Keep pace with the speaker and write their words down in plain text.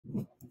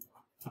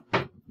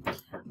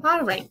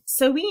All right,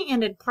 so we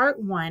ended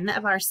part 1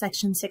 of our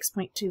section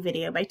 6.2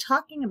 video by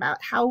talking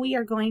about how we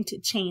are going to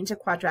change a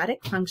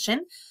quadratic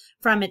function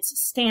from its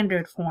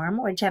standard form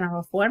or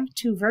general form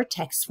to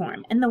vertex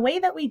form. And the way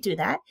that we do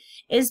that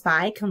is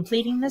by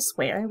completing the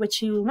square,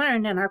 which you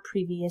learned in our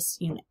previous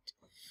unit.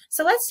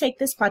 So let's take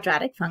this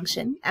quadratic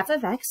function, f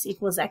of x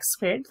equals x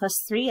squared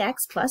plus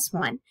 3x plus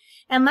 1,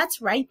 and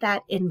let's write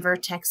that in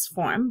vertex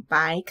form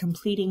by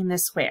completing the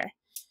square.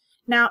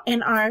 Now,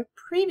 in our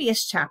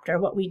previous chapter,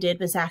 what we did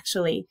was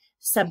actually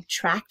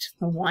subtract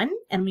the 1,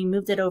 and we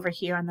moved it over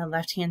here on the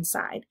left-hand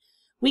side.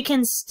 We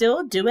can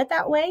still do it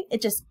that way,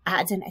 it just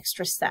adds an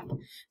extra step.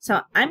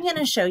 So I'm going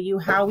to show you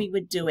how we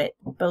would do it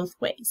both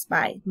ways,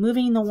 by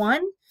moving the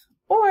 1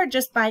 or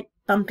just by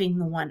bumping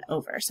the 1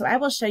 over. So I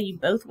will show you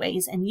both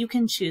ways, and you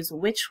can choose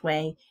which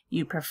way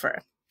you prefer.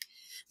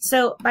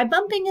 So by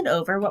bumping it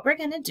over, what we're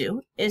going to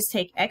do is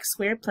take x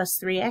squared plus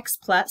 3x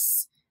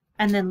plus,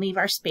 and then leave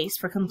our space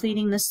for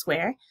completing the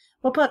square.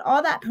 We'll put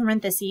all that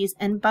parentheses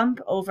and bump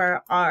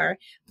over our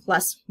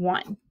plus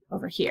 1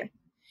 over here.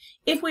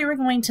 If we were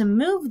going to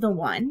move the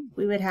 1,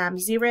 we would have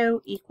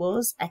 0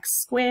 equals x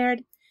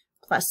squared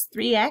plus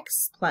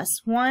 3x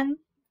plus 1,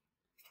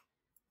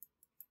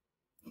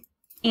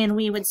 and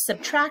we would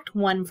subtract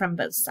 1 from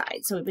both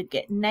sides. So we would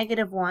get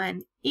negative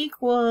 1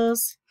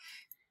 equals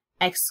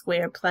x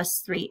squared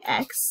plus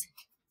 3x,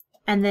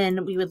 and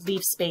then we would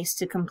leave space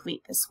to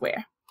complete the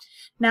square.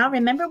 Now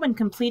remember, when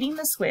completing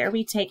the square,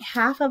 we take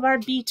half of our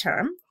b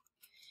term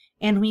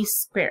and we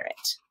square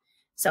it.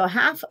 So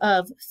half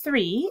of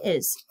 3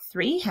 is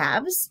 3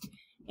 halves,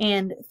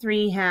 and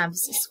 3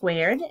 halves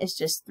squared is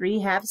just 3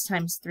 halves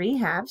times 3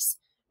 halves.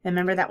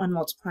 Remember that when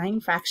multiplying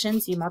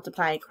fractions, you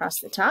multiply across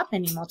the top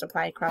and you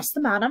multiply across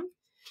the bottom.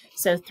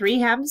 So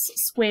 3 halves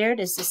squared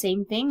is the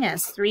same thing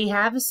as 3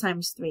 halves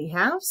times 3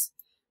 halves,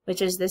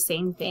 which is the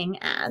same thing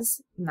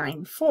as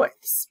 9/4.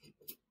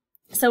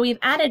 So we've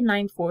added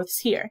 9/4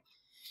 here.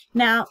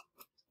 Now,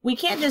 we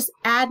can't just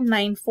add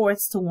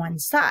 9/4 to one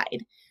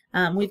side.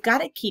 We've got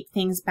to keep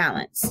things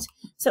balanced.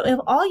 So if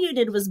all you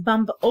did was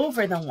bump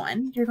over the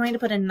 1, you're going to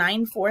put a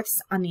 9/4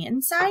 on the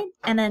inside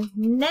and a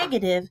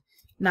negative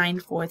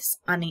 9/4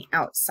 on the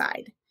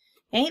outside.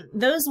 Okay?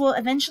 Those will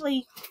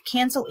eventually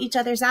cancel each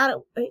other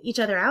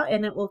out,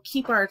 and it will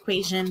keep our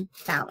equation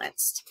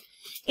balanced.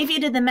 If you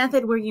did the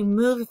method where you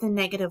move the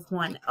negative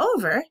 1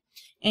 over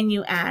and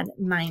you add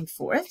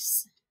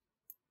 9/4,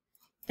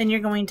 then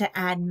you're going to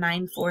add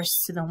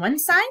 9/4 to the one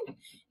side,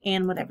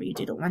 and whatever you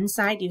do to one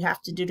side, you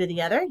have to do to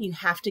the other. You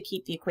have to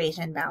keep the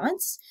equation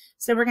balanced.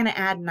 So we're going to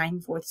add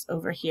 9/4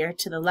 over here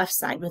to the left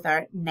side with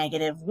our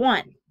negative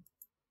 1.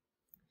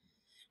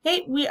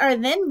 Okay, we are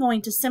then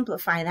going to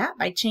simplify that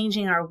by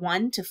changing our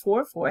 1 to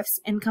 4/4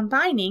 and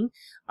combining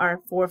our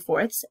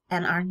 4/4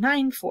 and our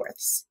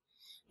 9/4.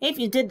 If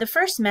you did the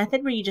first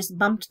method where you just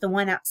bumped the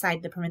 1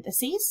 outside the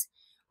parentheses,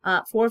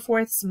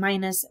 4/4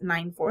 minus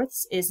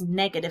 9/4 is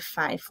negative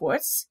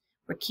 5/4.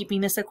 We're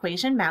keeping this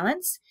equation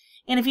balanced.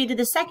 And if you did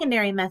the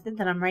secondary method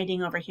that I'm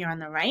writing over here on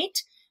the right,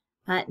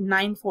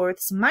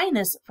 9/4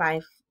 minus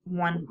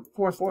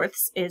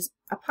 4/4 is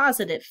a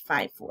positive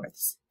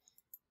 5/4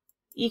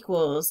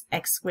 equals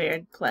x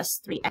squared plus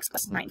 3x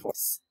plus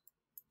 9/4.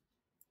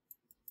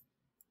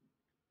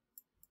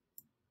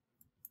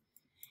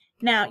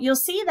 Now, you'll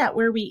see that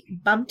where we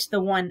bumped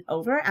the 1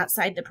 over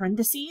outside the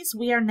parentheses,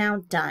 we are now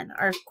done.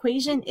 Our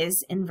equation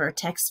is in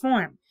vertex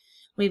form.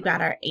 We've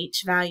got our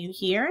h value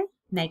here,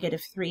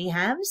 negative 3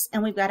 halves,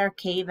 and we've got our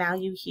k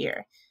value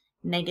here,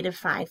 negative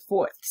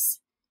 5/4.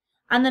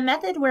 On the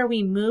method where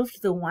we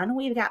moved the 1,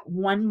 we've got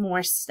one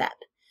more step.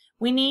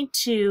 We need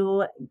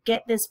to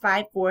get this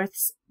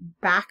 5/4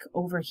 back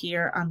over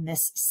here on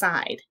this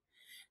side.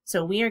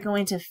 So we are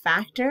going to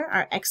factor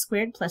our x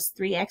squared plus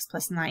 3x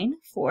plus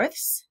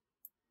 9/4.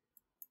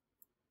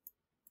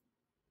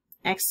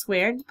 X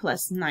squared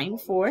plus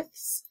 9/4,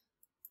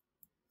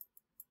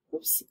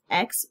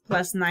 x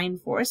plus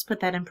 9/4, put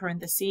that in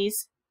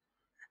parentheses.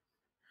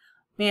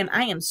 Man,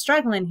 I am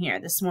struggling here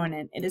this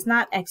morning. It is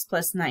not x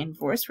plus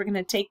 9/4. We're going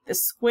to take the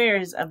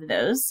squares of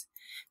those.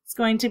 It's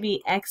going to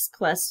be x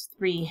plus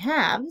 3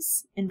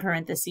 halves in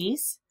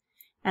parentheses,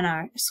 and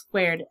our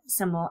squared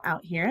symbol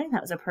out here.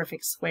 That was a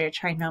perfect square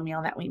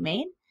trinomial that we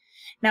made.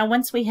 Now,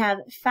 once we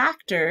have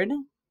factored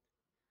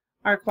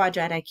our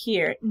quadratic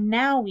here,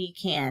 now we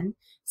can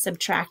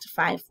subtract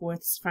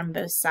 5/4 from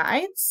both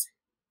sides.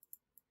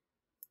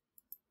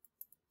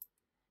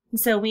 And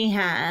so we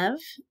have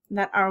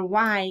that our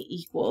y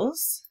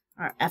equals,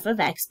 our f of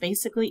x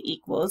basically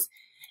equals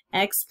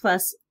x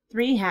plus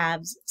 3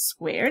 halves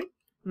squared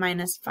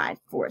minus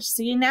 5/4.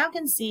 So you now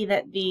can see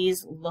that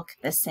these look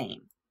the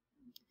same.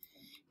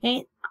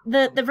 Okay,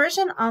 the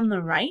version on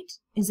the right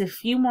is a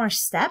few more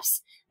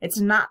steps. It's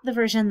not the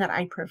version that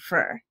I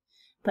prefer.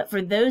 But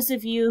for those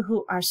of you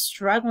who are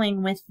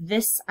struggling with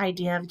this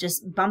idea of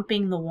just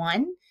bumping the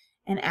 1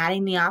 and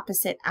adding the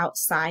opposite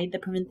outside the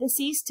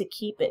parentheses to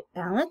keep it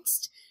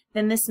balanced,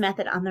 then this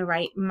method on the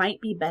right might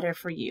be better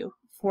for you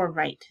for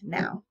right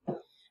now.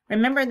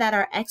 Remember that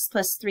our x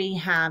plus 3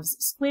 halves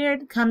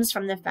squared comes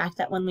from the fact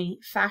that when we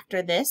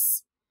factor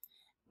this,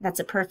 That's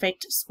a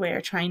perfect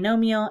square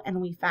trinomial, and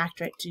we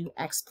factor it to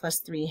x plus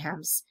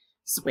 3/2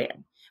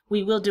 squared.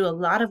 We will do a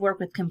lot of work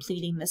with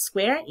completing the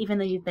square. Even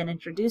though you've been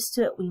introduced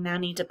to it, we now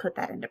need to put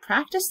that into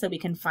practice so we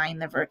can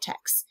find the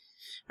vertex.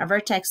 Our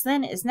vertex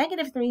then is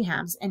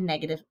 -3/2 and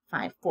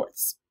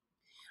 -5/4.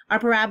 Our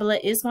parabola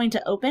is going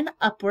to open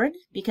upward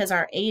because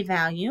our a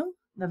value,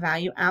 the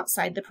value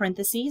outside the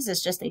parentheses,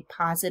 is just a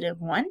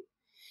 +1.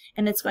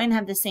 And it's going to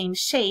have the same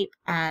shape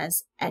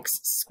as x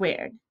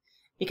squared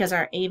because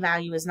our a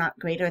value is not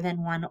greater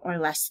than 1 or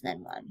less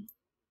than 1.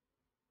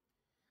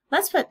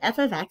 Let's put f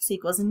of x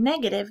equals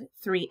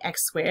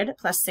 -3x squared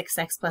plus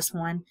 6x plus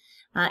 1.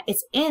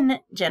 It's in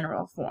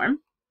general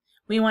form.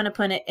 We want to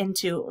put it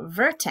into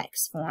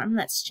vertex form.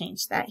 Let's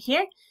change that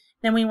here.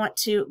 Then we want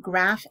to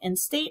graph and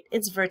state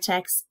its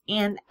vertex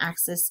and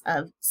axis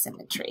of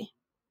symmetry.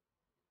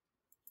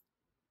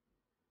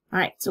 All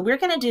right, so we're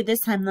going to do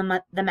this time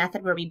the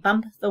method where we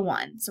bump the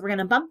 1. So we're going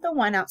to bump the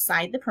 1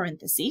 outside the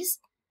parentheses.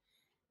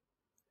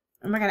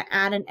 And we're going to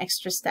add an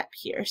extra step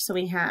here. So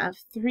we have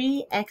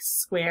 3x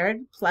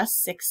squared plus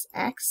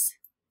 6x.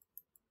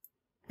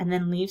 And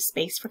then leave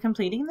space for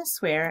completing the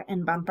square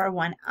and bump our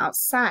 1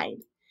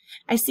 outside.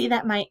 I see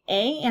that my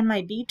a and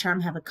my b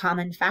term have a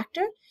common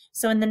factor.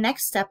 So in the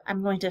next step,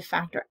 I'm going to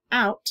factor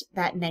out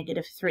that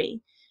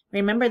 -3.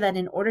 Remember that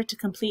in order to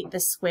complete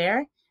the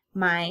square,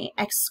 my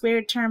x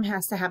squared term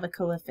has to have a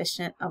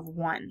coefficient of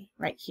 1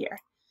 right here.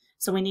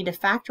 So we need to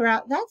factor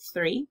out that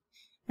 3,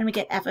 and we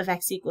get f of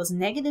x equals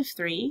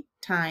 -3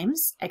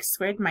 times x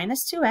squared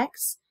minus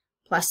 2x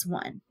plus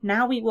 1.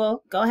 Now we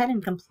will go ahead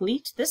and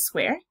complete the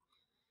square.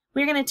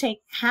 We're going to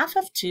take half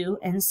of 2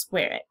 and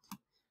square it.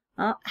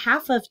 Well,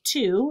 half of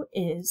 2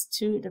 is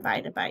 2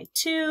 divided by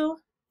 2.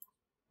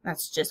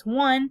 That's just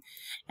 1.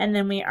 And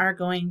then we are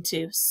going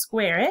to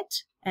square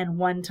it, and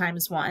 1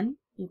 times 1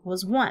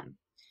 equals 1.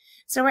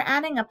 So we're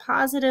adding a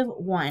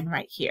 +1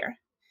 right here.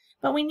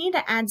 But we need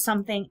to add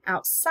something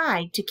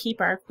outside to keep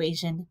our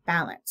equation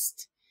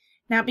balanced.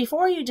 Now,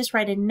 before you just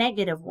write a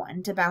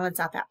 -1 to balance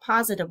out that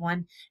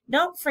 +1,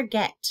 don't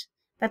forget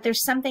that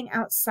there's something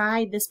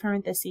outside this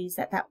parentheses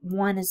that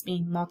 1 is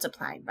being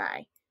multiplied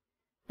by.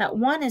 That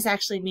 1 is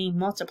actually being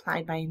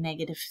multiplied by a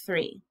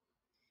 -3.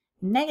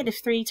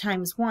 -3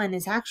 times 1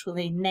 is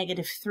actually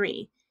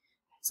 -3.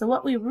 So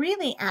what we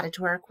really added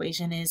to our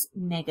equation is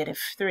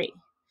 -3.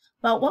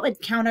 Well, what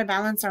would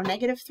counterbalance our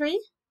 -3?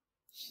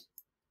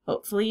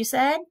 Hopefully you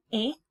said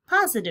a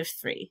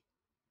 +3.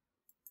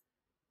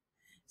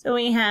 So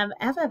we have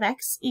f of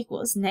x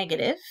equals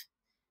negative,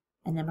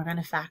 and then we're going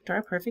to factor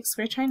our perfect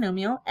square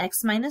trinomial,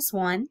 x minus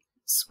 1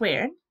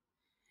 squared,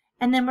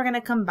 and then we're going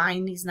to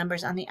combine these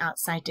numbers on the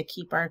outside to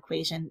keep our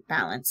equation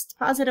balanced.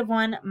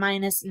 +1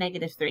 minus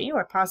 -3,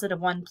 or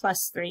 +1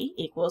 plus 3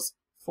 equals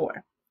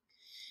 4.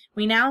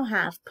 We now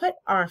have put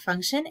our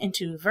function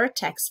into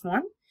vertex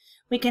form.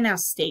 We can now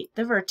state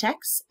the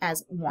vertex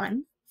as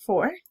 1,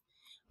 4.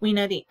 We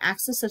know the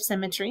axis of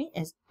symmetry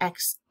is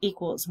x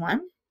equals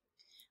 1.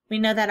 We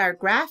know that our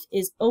graph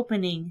is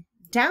opening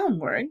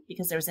downward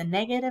because there's a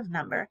negative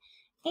number.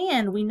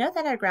 And we know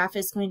that our graph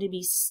is going to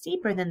be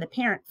steeper than the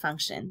parent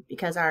function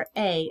because our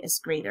a is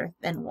greater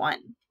than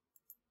 1.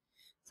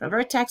 So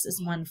vertex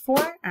is 1,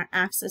 4. Our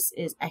axis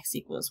is x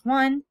equals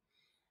 1.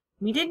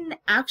 We didn't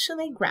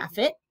actually graph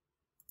it,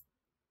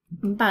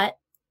 but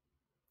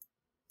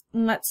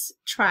let's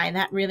try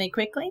that really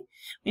quickly.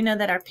 We know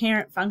that our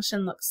parent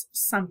function looks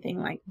something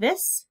like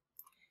this.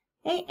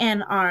 Okay,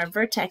 and our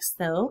vertex,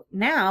 though,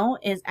 now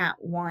is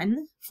at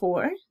 1,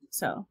 4.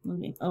 So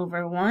moving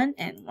over 1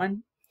 and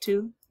 1,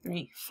 2,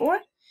 3,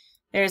 4.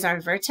 There's our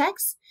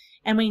vertex.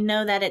 And we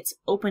know that it's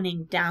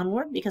opening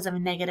downward because of a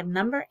negative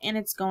number, and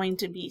it's going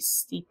to be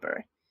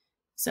steeper.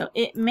 So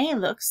it may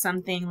look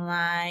something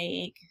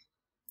like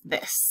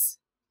this.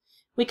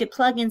 We could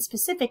plug in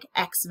specific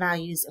x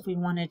values if we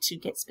wanted to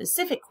get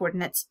specific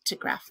coordinates to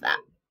graph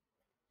that.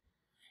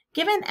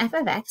 Given f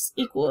of x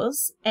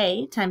equals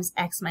a times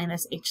x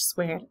minus h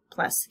squared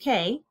plus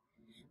k,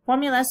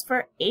 formulas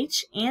for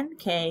h and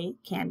k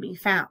can be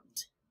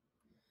found.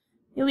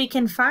 We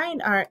can find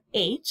our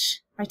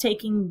h by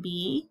taking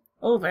b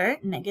over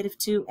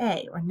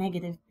 -2a, or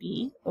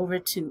 -b over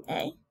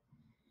 2a.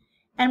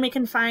 And we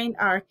can find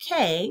our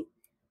k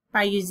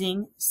by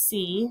using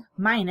c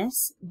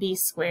minus b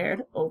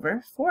squared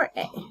over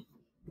 4a.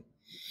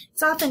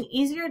 It's often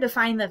easier to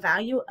find the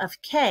value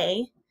of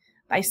k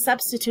by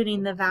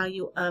substituting the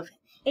value of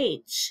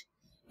h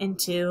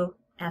into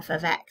f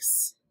of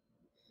x.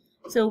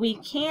 So we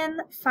can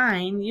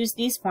use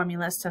these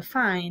formulas to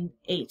find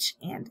h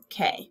and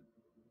k.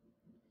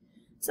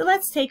 So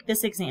let's take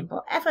this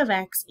example. F of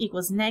x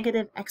equals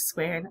 -x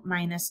squared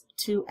minus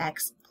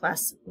 2x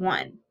plus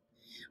 1.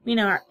 We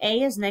know our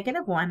a is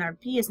 -1, our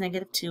b is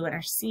 -2, and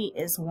our c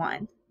is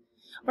 1.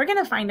 We're going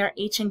to find our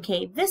h and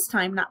k this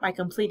time not by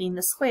completing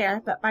the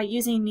square, but by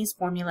using these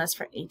formulas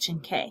for h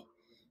and k.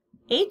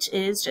 H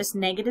is just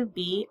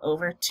 -b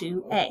over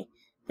 2a.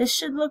 This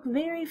should look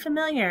very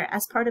familiar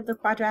as part of the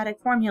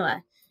quadratic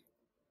formula.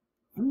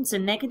 So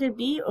negative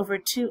b over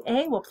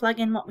 2a, we'll plug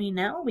in what we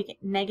know. We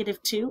get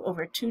negative 2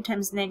 over 2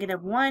 times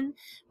negative 1.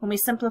 When we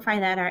simplify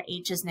that, our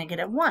h is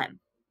negative 1.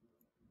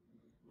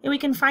 And we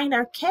can find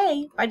our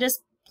k by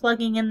just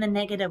plugging in the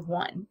negative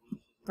 1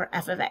 for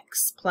f of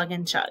x, plug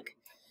and chug.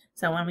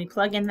 So when we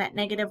plug in that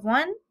negative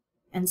 1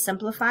 and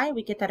simplify,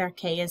 we get that our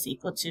k is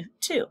equal to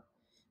 2.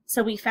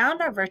 So we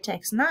found our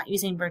vertex not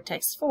using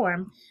vertex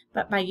form,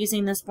 but by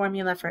using this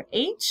formula for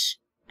h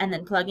and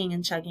then plugging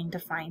and chugging to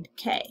find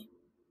k.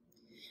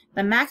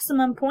 The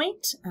maximum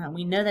point,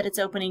 we know that it's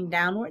opening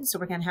downward, so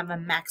we're going to have a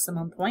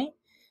maximum point.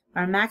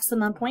 Our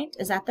maximum point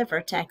is at the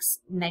vertex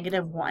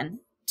negative 1,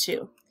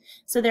 2.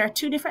 So there are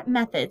two different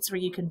methods where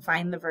you can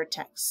find the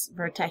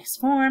vertex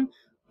form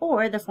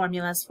or the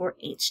formulas for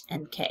h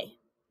and k.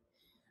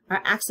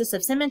 Our axis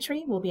of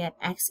symmetry will be at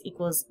x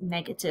equals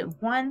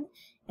negative 1,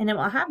 and it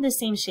will have the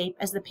same shape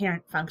as the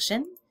parent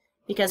function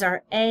because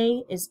our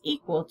a is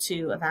equal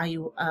to a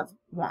value of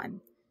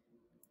 1.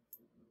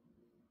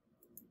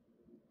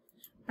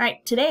 All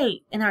right,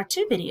 today in our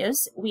two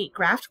videos, we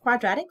graphed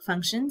quadratic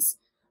functions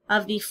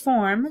of the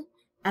form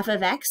f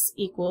of x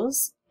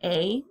equals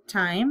a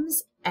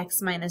times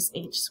x minus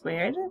h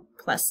squared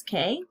plus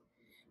k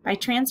by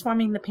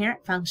transforming the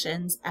parent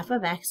functions f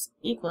of x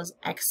equals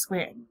x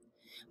squared.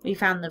 We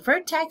found the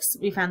vertex,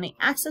 we found the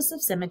axis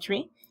of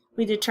symmetry,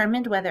 we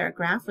determined whether a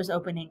graph was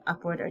opening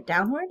upward or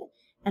downward,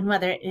 and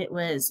whether it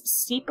was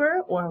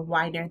steeper or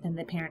wider than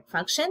the parent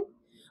function.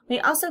 We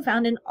also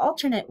found an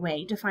alternate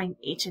way to find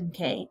h and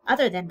k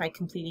other than by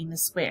completing the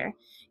square,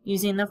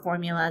 using the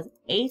formula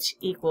h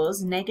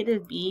equals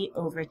negative b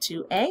over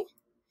 2a.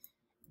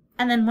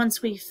 And then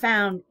once we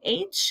found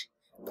h,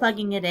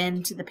 plugging it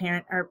into the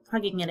parent or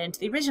plugging it into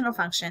the original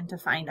function to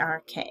find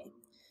our k.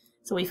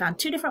 So we found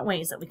two different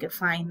ways that we could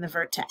find the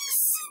vertex.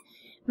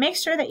 Make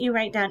sure that you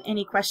write down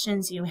any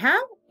questions you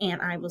have,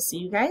 and I will see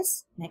you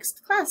guys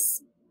next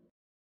class.